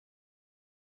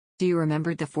Do you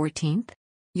remember the 14th?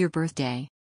 Your birthday.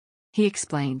 He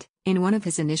explained, in one of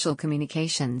his initial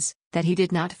communications, that he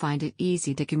did not find it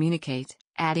easy to communicate,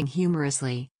 adding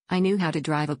humorously, I knew how to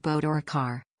drive a boat or a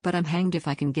car, but I'm hanged if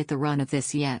I can get the run of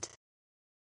this yet.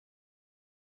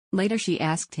 Later she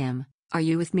asked him, Are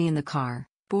you with me in the car,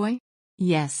 boy?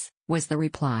 Yes, was the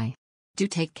reply. Do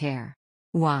take care.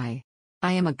 Why?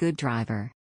 I am a good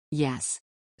driver. Yes.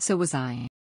 So was I.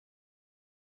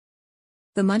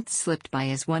 The months slipped by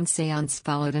as one séance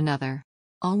followed another.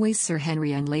 Always Sir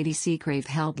Henry and Lady Segrave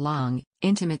held long,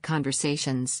 intimate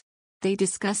conversations. They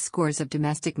discussed scores of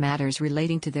domestic matters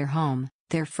relating to their home,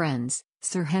 their friends,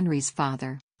 Sir Henry's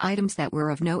father, items that were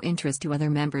of no interest to other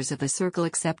members of the circle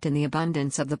except in the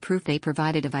abundance of the proof they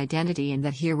provided of identity and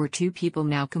that here were two people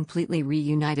now completely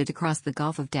reunited across the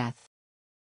gulf of death.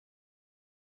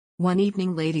 One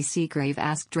evening Lady Segrave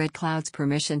asked Dreadcloud's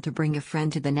permission to bring a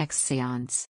friend to the next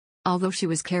séance. Although she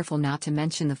was careful not to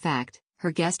mention the fact,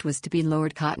 her guest was to be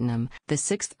Lord Cottenham, the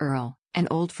 6th Earl, an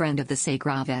old friend of the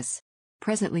Segraves.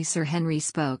 Presently Sir Henry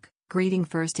spoke, greeting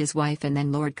first his wife and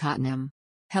then Lord Cottenham.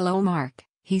 Hello Mark,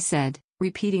 he said,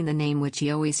 repeating the name which he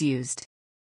always used.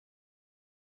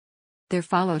 There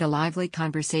followed a lively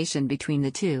conversation between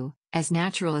the two, as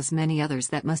natural as many others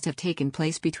that must have taken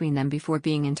place between them before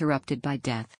being interrupted by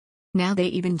death. Now they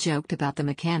even joked about the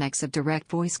mechanics of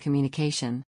direct voice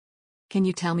communication. Can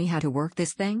you tell me how to work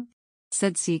this thing?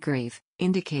 Said Segrave,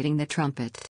 indicating the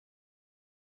trumpet.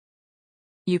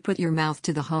 You put your mouth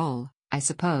to the hole, I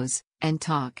suppose, and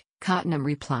talk, Cottenham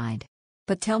replied.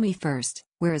 But tell me first,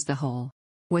 where is the hole?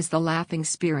 Was the laughing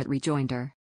spirit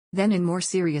rejoinder. Then in more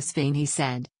serious vein he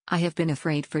said, I have been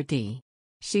afraid for Dee.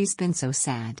 She's been so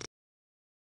sad.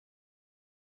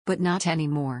 But not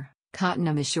anymore,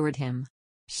 Cottenham assured him.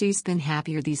 She's been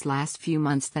happier these last few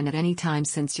months than at any time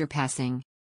since your passing.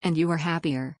 And you are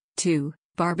happier, too,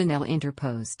 Barbanel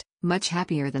interposed, much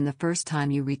happier than the first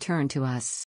time you returned to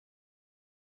us.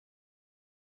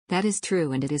 That is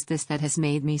true, and it is this that has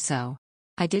made me so.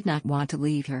 I did not want to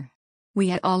leave her. We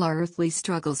had all our earthly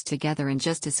struggles together, and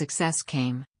just as success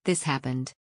came, this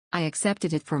happened. I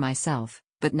accepted it for myself,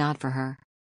 but not for her.